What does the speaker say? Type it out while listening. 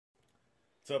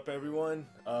What's up, everyone?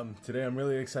 Today I'm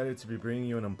really excited to be bringing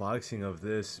you an unboxing of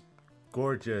this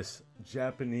gorgeous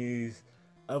Japanese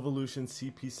Evolution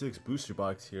CP6 booster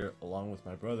box here, along with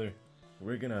my brother.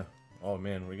 We're gonna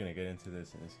get into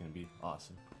this, and it's gonna be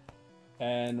awesome.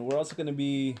 And we're also gonna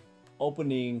be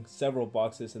opening several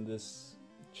boxes in this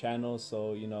channel,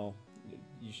 so you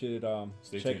should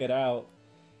check it out.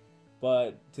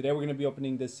 But today we're gonna be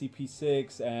opening the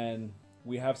CP6, and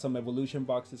we have some Evolution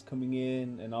boxes coming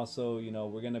in, and also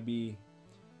we're gonna be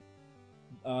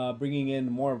bringing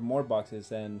in more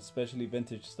boxes, and especially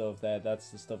vintage stuff.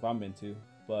 That's the stuff I'm into.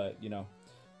 But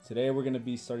today we're gonna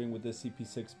be starting with the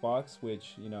CP6 box,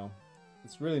 which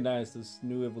it's really nice. This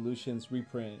new Evolutions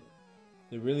reprint,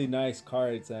 they're really nice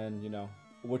cards, and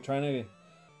we're trying to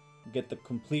get the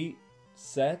complete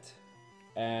set.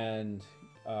 And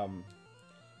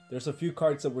there's a few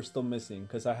cards that we're still missing,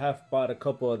 because I have bought a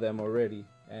couple of them already,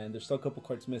 and there's still a couple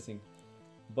cards missing.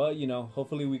 But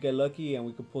hopefully we get lucky and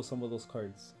we can pull some of those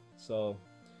cards. So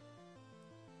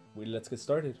let's get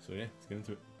started. So yeah, let's get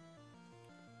into it.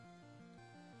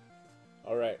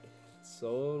 Alright,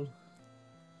 so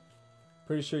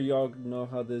pretty sure y'all know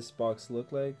how this box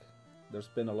looked like. There's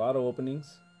been a lot of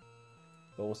openings,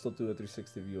 but we'll still do a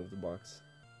 360 view of the box.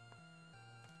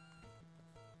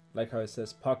 Like how it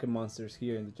says Pocket Monsters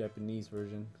here in the Japanese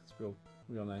version. It's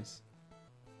real nice.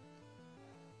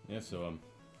 Yeah, so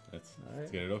let's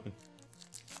get it open.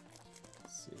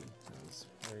 Let's see, that's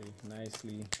very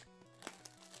nicely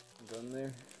done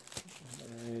there.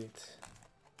 Alright.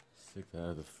 Stick that out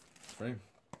of the frame.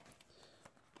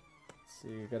 See,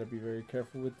 you gotta be very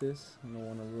careful with this. You don't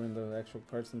want to ruin the actual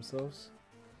cards themselves.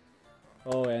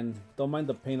 Oh, and don't mind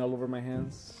the paint all over my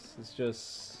hands. It's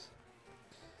just,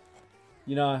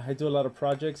 I do a lot of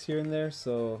projects here and there,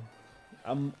 so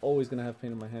I'm always gonna have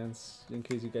paint on my hands, in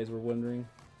case you guys were wondering.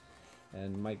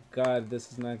 And my god,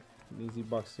 this is not an easy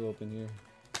box to open here.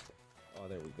 Oh,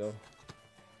 there we go.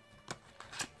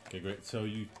 Okay, great. So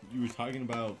you were talking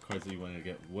about cards that you wanted to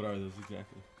get. What are those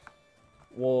exactly?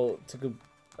 Well,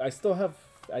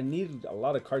 I need a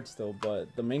lot of cards still,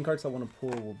 but the main cards I want to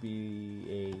pull will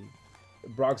be a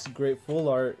Brock's Great Full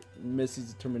Art,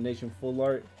 Missy's Determination Full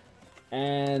Art,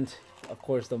 and of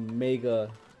course the Mega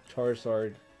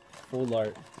Charizard Full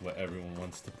Art. What everyone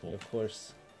wants to pull. Of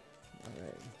course.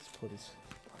 Alright, let's pull these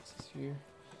boxes here.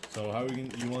 So how are we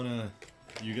gonna,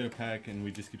 you get a pack and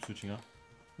we just keep switching up?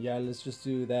 Yeah, let's just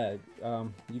do that.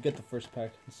 You get the first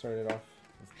pack and start it off.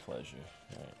 With pleasure.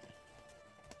 Alright.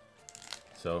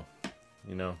 So,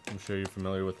 I'm sure you're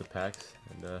familiar with the packs,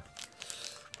 and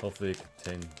hopefully it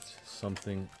contains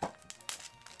something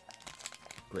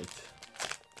great.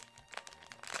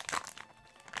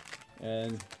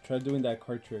 And try doing that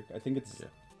card trick. I think it's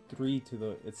three to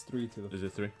the. Is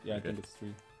it 3? Yeah, okay. I think it's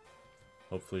 3.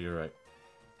 Hopefully you're right.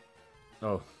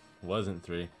 Oh, wasn't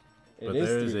 3. But is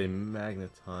there's 3. a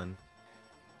magneton.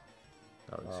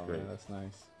 That looks great. Man, that's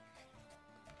nice.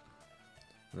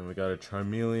 And then we got a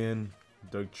Charmeleon,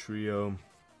 Doug Trio,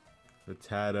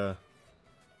 Rattata,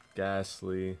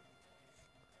 Ghastly,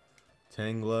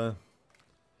 Tangela,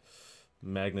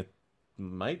 Magnemite,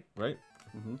 right?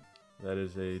 Mm-hmm. That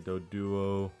is a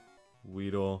Doduo,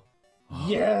 Weedle.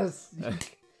 Yes!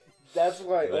 That's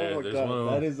why. Oh my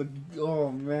god, that is a. Oh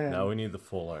man. Now we need the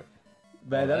full art.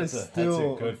 Man, that is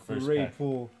still a great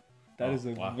pull. That is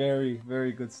a very,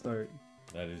 very good start.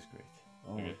 That is great.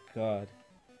 Oh my god.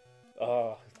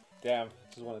 Oh, damn.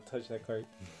 Just want to touch that card.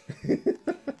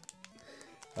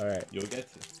 Alright. You'll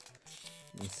get to.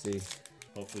 Let's see.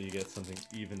 Hopefully you get something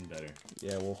even better.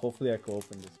 Yeah, well, hopefully I can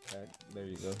open this pack. There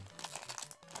you go.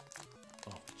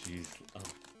 Oh, jeez. Oh.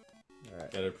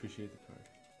 Alright. Gotta appreciate the card.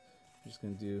 I'm just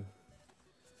gonna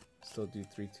still do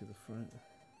 3 to the front.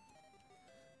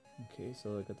 Okay,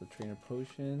 so I got the Trainer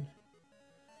Potion,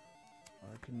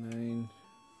 Arcanine,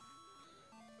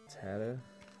 Tata,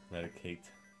 Raticate,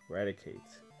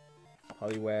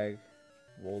 Poliwag,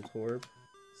 Voltorb,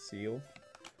 Seal,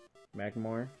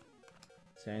 Magmar,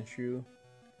 Sandshrew,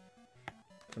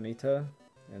 Ponyta,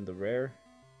 and the rare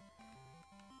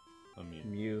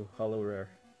Mew Holo Rare.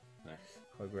 Nice.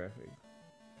 Holographic.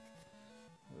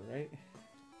 Alright.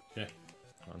 Okay,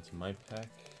 on to my pack.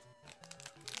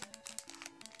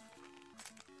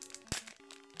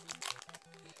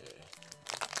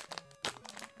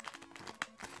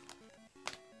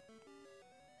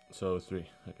 So 3,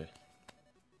 okay.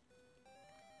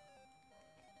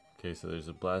 Okay, so there's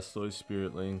a Blastoise,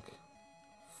 Spirit Link,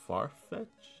 Farfetch?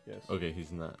 Yes. Okay,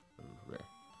 he's not rare.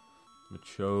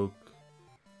 Machoke,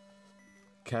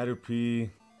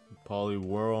 Caterpie,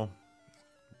 Poliwhirl,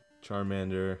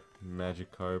 Charmander,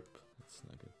 Magikarp, that's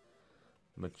not good.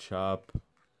 Machop,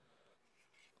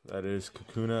 That is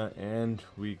Kakuna, and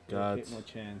we got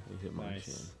Hitmonchan.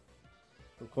 Hitmonchan.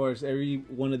 Of course, every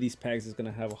one of these packs is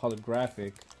gonna have a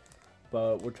holographic,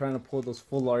 but we're trying to pull those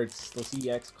full arts, those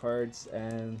EX cards,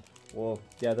 and well,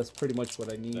 yeah, that's pretty much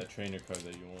what I need. That trainer card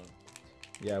that you want.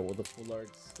 Yeah, well, the full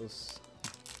arts, those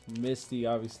Misty,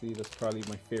 obviously, that's probably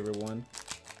my favorite one.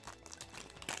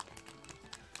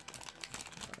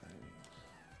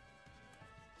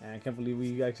 And I can't believe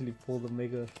we actually pulled the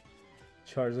Mega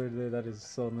Charizard there. That is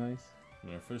so nice.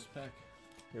 In our first pack.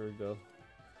 Here we go.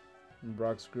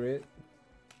 Brock's Grit,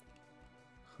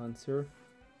 Hunter,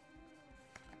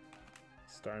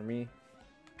 Starmie,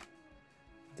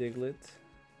 Diglett,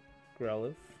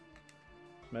 Growlithe,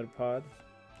 Metapod,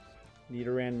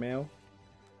 Nidoran Male,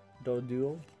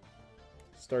 Doduo,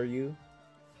 Staryu,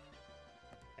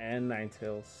 and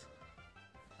Ninetales.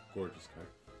 Gorgeous card.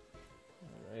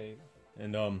 Alright.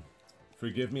 And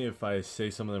forgive me if I say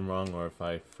some of them wrong or if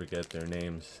I forget their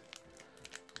names.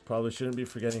 Probably shouldn't be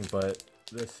forgetting, but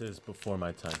this is before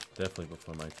my time. Definitely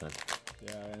before my time.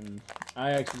 Yeah, and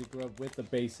I actually grew up with the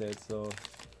base set, so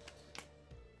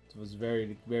it was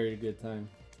very, very good time.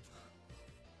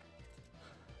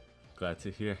 Glad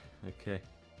to hear. Okay.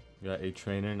 We got a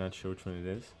trainer, not sure which one it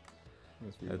is.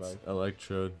 That's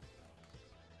Electrode.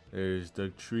 There's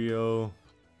Dugtrio,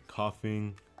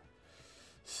 Coughing,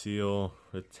 Seal,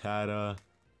 Rattata,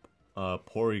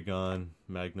 Porygon,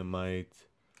 Magnemite,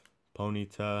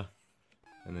 Ponyta,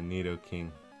 and the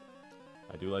Nidoking.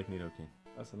 I do like Nidoking.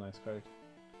 That's a nice card.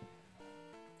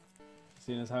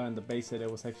 Seeing as how in the base set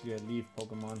it was actually a leaf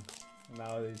Pokemon.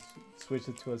 Now they switched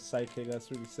it to a Psychic.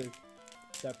 That's really sick.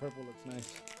 That purple looks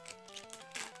nice.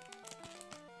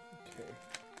 Okay.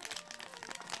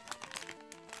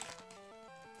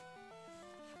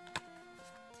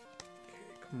 Okay,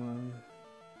 come on.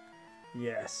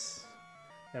 Yes.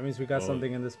 That means we got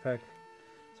something in this pack.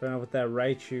 Starting off with that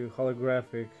Raichu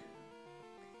holographic.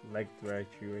 Like the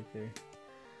Raichu right there.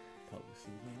 Probably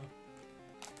see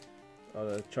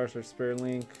The Charizard Spirit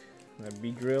Link,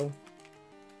 Beedrill,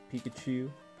 Pikachu,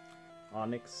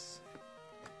 Onix,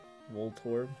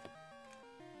 Voltorb,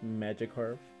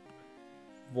 Magikarp,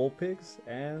 Vulpix,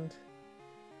 and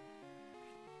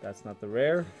that's not the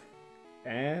rare,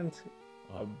 and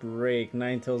a break,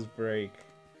 Ninetales break.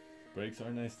 Breaks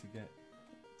are nice to get.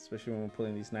 Especially when we're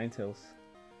pulling these Ninetales.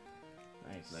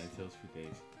 Nice. Ninetales for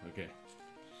days. Okay.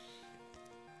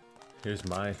 Here's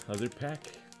my other pack.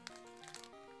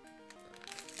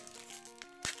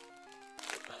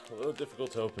 A little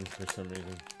difficult to open for some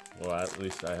reason. Well, at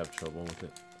least I have trouble with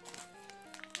it.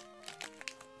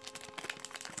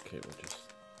 Okay, we'll just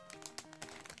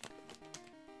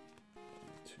 1,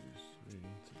 2, 3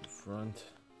 to the front.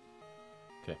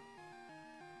 Okay.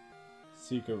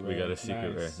 Secret rare. We got a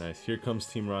secret rare. Nice. Here comes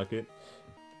Team Rocket.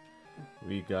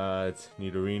 We got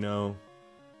Nidorino,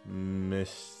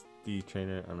 Misty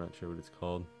Trainer, I'm not sure what it's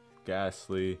called,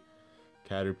 Ghastly,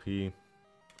 Caterpie,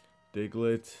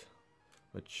 Diglett,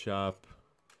 Machop,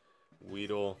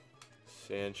 Weedle,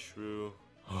 Sandshrew.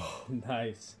 Oh,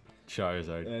 nice.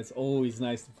 Charizard. And it's always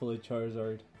nice to pull a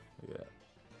Charizard. Yeah.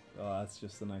 Oh, that's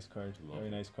just a nice card. Very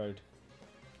nice card.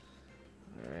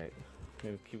 Alright.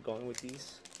 Gonna keep going with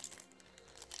these.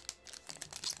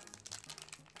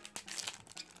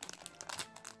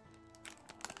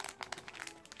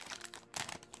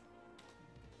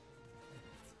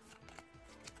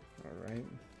 Alright.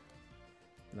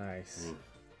 Nice. Ooh.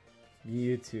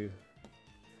 Mewtwo.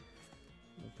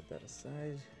 We'll put that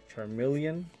aside.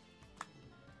 Charmeleon.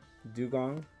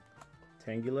 Dugong.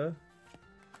 Tangela.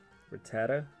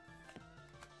 Rattata.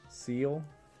 Seal.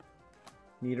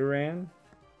 Nidoran.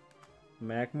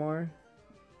 Magmar.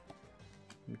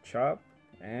 Machop.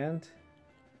 And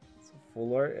it's a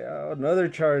full art. Oh, another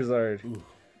Charizard. Ooh.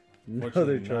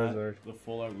 Another Charizard. The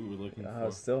full art we were looking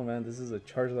for. Still, man, this is a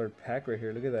Charizard pack right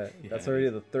here. Look at that. Yeah, that's already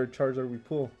the third Charizard we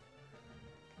pull.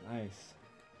 Nice.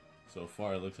 So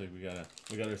far, it looks like we got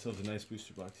ourselves a nice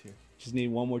booster box here. Just need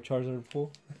one more Charizard to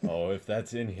pull. Oh, if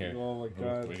that's in here. Oh my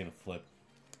god. We're gonna flip.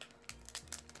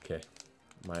 Okay,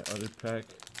 my other pack.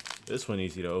 This one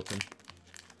easy to open.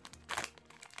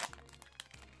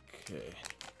 Okay.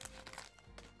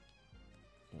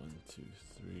 1, 2,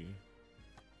 3.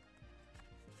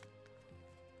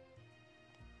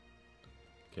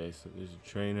 Okay, so there's a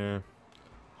trainer,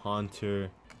 Haunter,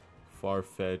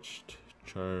 Farfetch'd,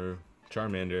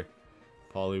 Charmander,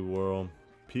 Poliwhirl,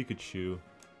 Pikachu,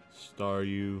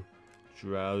 Staryu,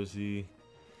 Drowsy,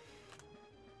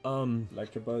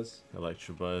 Electabuzz,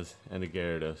 and a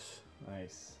Gyarados.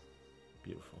 Nice.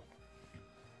 Beautiful.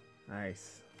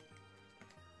 Nice.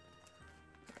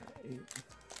 We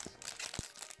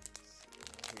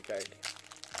got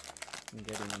I'm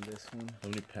getting on this one. How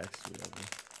many packs do we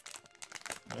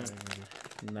have?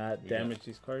 Not damage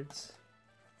these cards.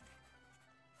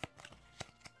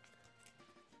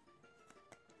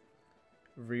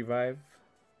 Revive,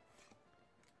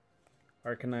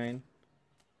 Arcanine,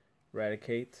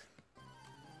 Eradicate,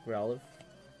 Growlithe,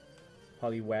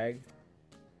 Poliwag,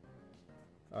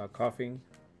 Coughing,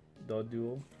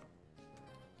 Doduo,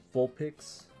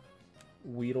 Vulpix,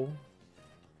 Weedle,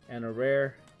 and a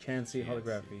rare Chansey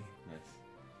Holography. Nice.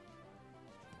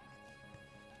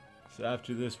 So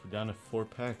after this, we're down to 4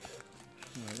 packs.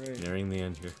 Alright. Nearing the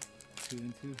end here. 2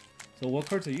 and 2. So what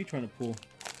cards are you trying to pull?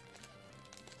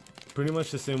 Pretty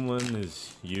much the same one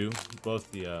as you.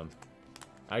 Both the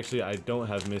actually, I don't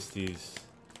have Misty's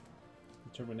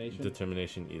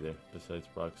determination either, besides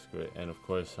Brock's Grit. And of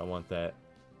course, I want that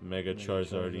Mega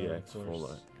Charizard EX full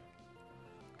art.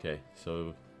 Okay,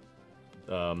 so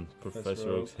Professor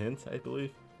Oak's hint, I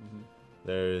believe.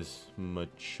 There's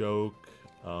Machoke,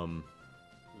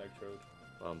 Electrode.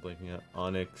 I'm blanking out.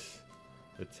 Onyx,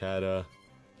 Rattata.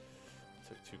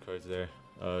 Took 2 cards there.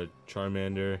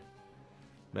 Charmander,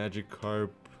 Magikarp,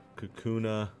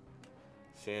 Kakuna,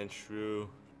 Sandshrew,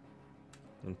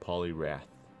 and Poliwrath.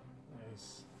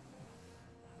 Nice.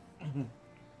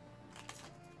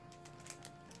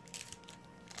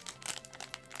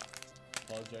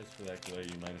 Apologize for that glare,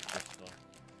 you might have just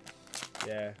saw.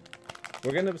 Yeah.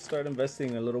 We're gonna start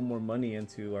investing a little more money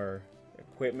into our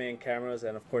equipment, cameras,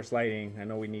 and of course lighting. I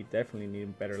know we definitely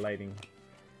need better lighting.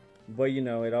 But you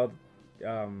know, it all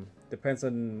depends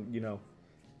on, you know,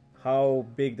 how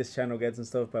big this channel gets and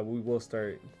stuff, but we will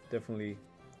start definitely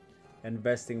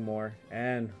investing more,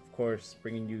 and of course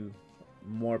bringing you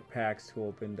more packs to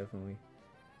open, definitely.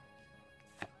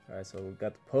 Alright, so we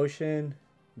got the Potion,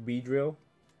 Beedrill,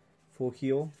 Full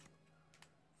Heal,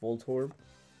 Voltorb,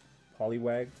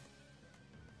 Poliwag,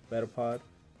 Metapod,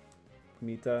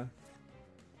 Ponyta,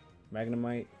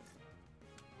 Magnemite,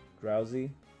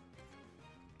 Drowsy,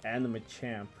 and the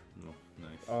Machamp. Oh,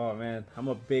 nice. Oh man, I'm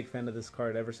a big fan of this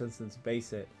card ever since its base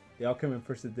set. They all come in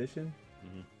first edition,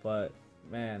 but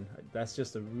man, that's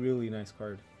just a really nice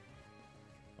card.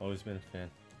 Always been a fan.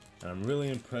 And I'm really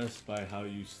impressed by how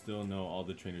you still know all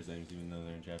the trainers' names even though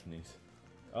they're in Japanese.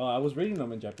 Oh, I was reading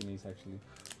them in Japanese actually.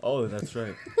 Oh, that's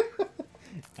right.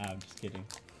 I'm just kidding.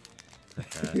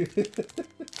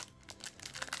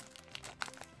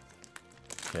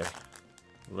 Okay.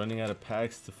 Running out of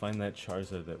packs to find that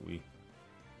Charizard that we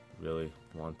really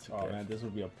want to get. Oh man, this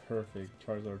would be a perfect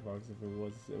Charizard box if it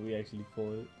was we actually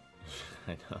pull it.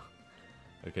 I know.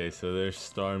 Okay, so there's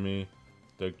Starmie,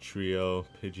 Dugtrio,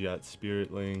 Pidgeot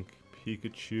Spirit Link,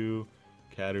 Pikachu,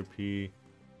 Caterpie,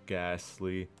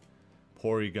 Ghastly,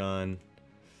 Porygon,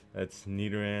 that's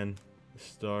Nidoran,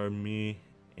 Starmie,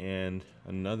 and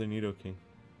another Nidoking.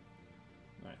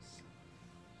 Nice.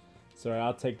 Sorry,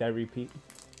 I'll take that repeat.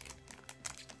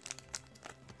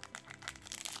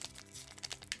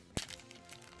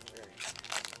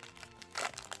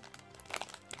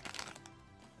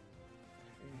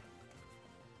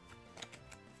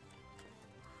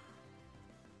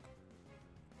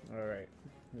 Alright,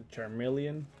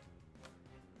 Charmeleon,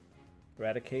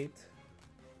 Eradicate,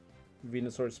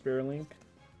 Venusaur Spirulink,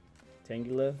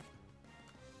 Tangela,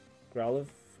 Growlithe,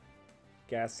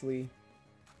 Ghastly,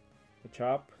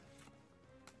 Machop,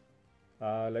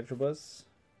 Electabuzz,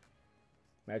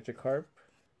 Magikarp,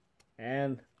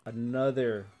 and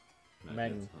another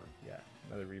yeah,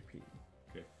 another repeat.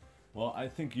 Okay. Well, I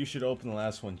think you should open the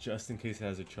last one just in case it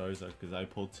has a Charizard, because I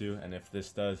pulled 2, and if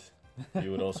this does,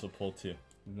 you would also pull 2.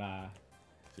 Nah.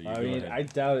 So I mean, I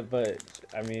doubt it, but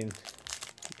I mean,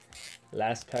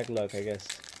 last pack luck, I guess.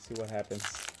 See what happens.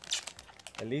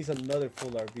 At least another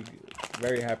full art. Be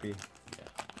very happy. Yeah.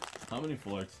 How many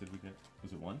full arts did we get?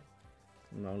 Was it 1?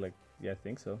 No, like, yeah, I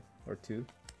think so. Or 2.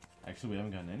 Actually, we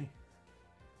haven't gotten any.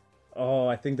 Oh,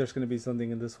 I think there's gonna be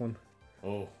something in this one.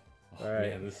 Oh, all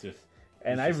right. Man, this just.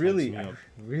 And this I just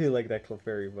really like that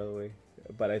Clefairy, by the way.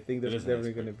 But I think there's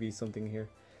definitely gonna be something here.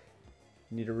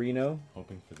 Nidorino.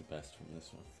 Hoping for the best from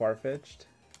this one. Farfetch'd,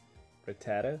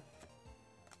 Rattata,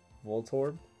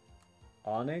 Voltorb,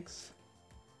 Onyx,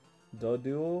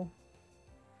 Doduo.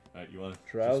 Alright, you want to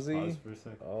Drowsy. pause for a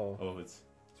sec? Oh, it's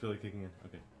really kicking in.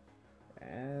 Okay.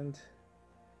 And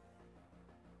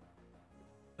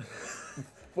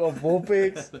well,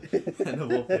 Vulpix. And a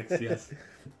Vulpix, yes.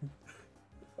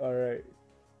 All right.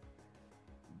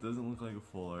 Doesn't look like a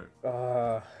full art.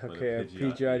 Okay, a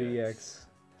Pidgeot EX.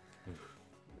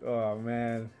 Oh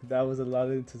man, that was a lot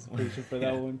of anticipation for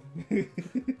that one.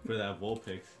 For that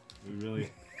Vulpix, we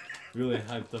really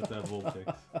hyped up that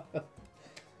Vulpix.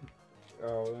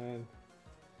 Oh man.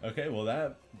 Okay, well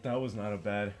that was not a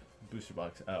bad booster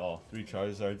box at all. 3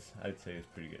 Charizards, I'd say is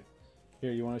pretty good.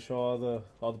 Here, you want to show all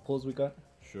the pulls we got?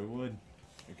 Sure would.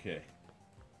 Okay.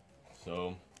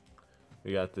 So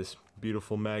we got this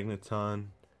beautiful Magneton,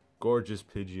 gorgeous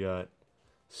Pidgeot,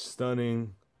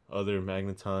 stunning other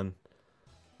Magneton,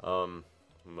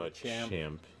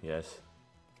 Machamp, yes,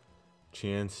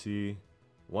 Chansey,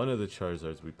 one of the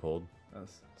Charizards we pulled.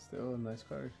 That's still a nice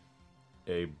card.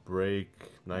 A Break,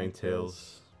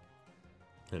 Ninetales,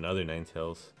 another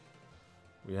Ninetales.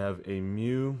 We have a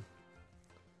Mew,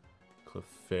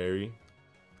 Clefairy,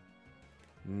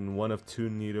 one of 2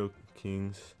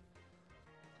 Nidokings,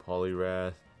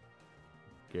 Poliwrath,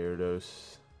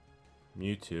 Gyarados,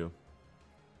 Mewtwo,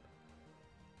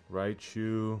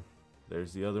 Raichu,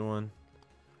 there's the other one,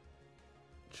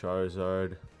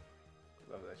 Charizard,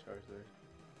 love that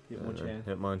Charizard,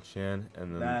 Hitmonchan,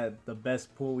 and then the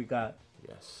best pull we got.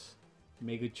 Yes,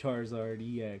 Mega Charizard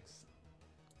EX.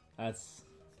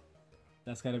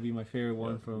 That's gotta be my favorite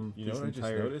one from you know what I just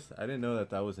noticed? I didn't know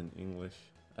that was in English.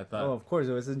 I thought. Oh, of course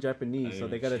it was in Japanese, so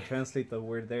they gotta translate the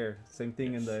word there. Same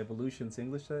thing in the Evolutions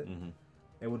English set.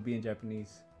 It would be in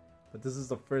Japanese, but this is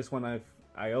the first one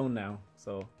I own now,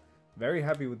 so very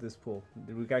happy with this pull.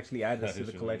 We can actually add this to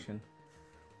the collection.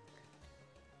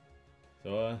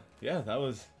 So yeah, that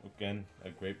was again a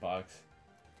great box,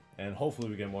 and hopefully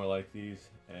we get more like these,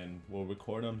 and we'll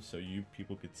record them so you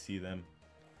people could see them.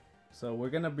 So we're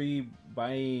gonna be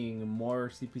buying more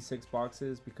CP6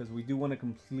 boxes because we do want to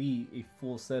complete a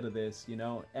full set of this, you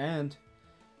know. And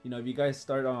you know, if you guys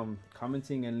start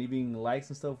commenting and leaving likes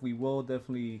and stuff, we will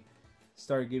definitely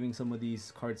start giving some of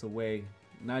these cards away.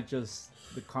 Not just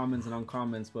the commons and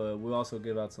uncommons, but we'll also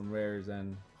give out some rares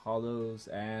and holos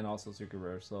and also secret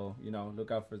rares. So you know,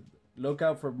 look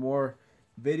out for more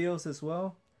videos as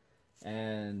well.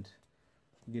 And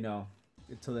you know,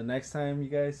 until the next time, you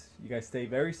guys stay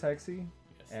very sexy,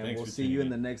 Yes, and we'll see you in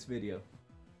the next video.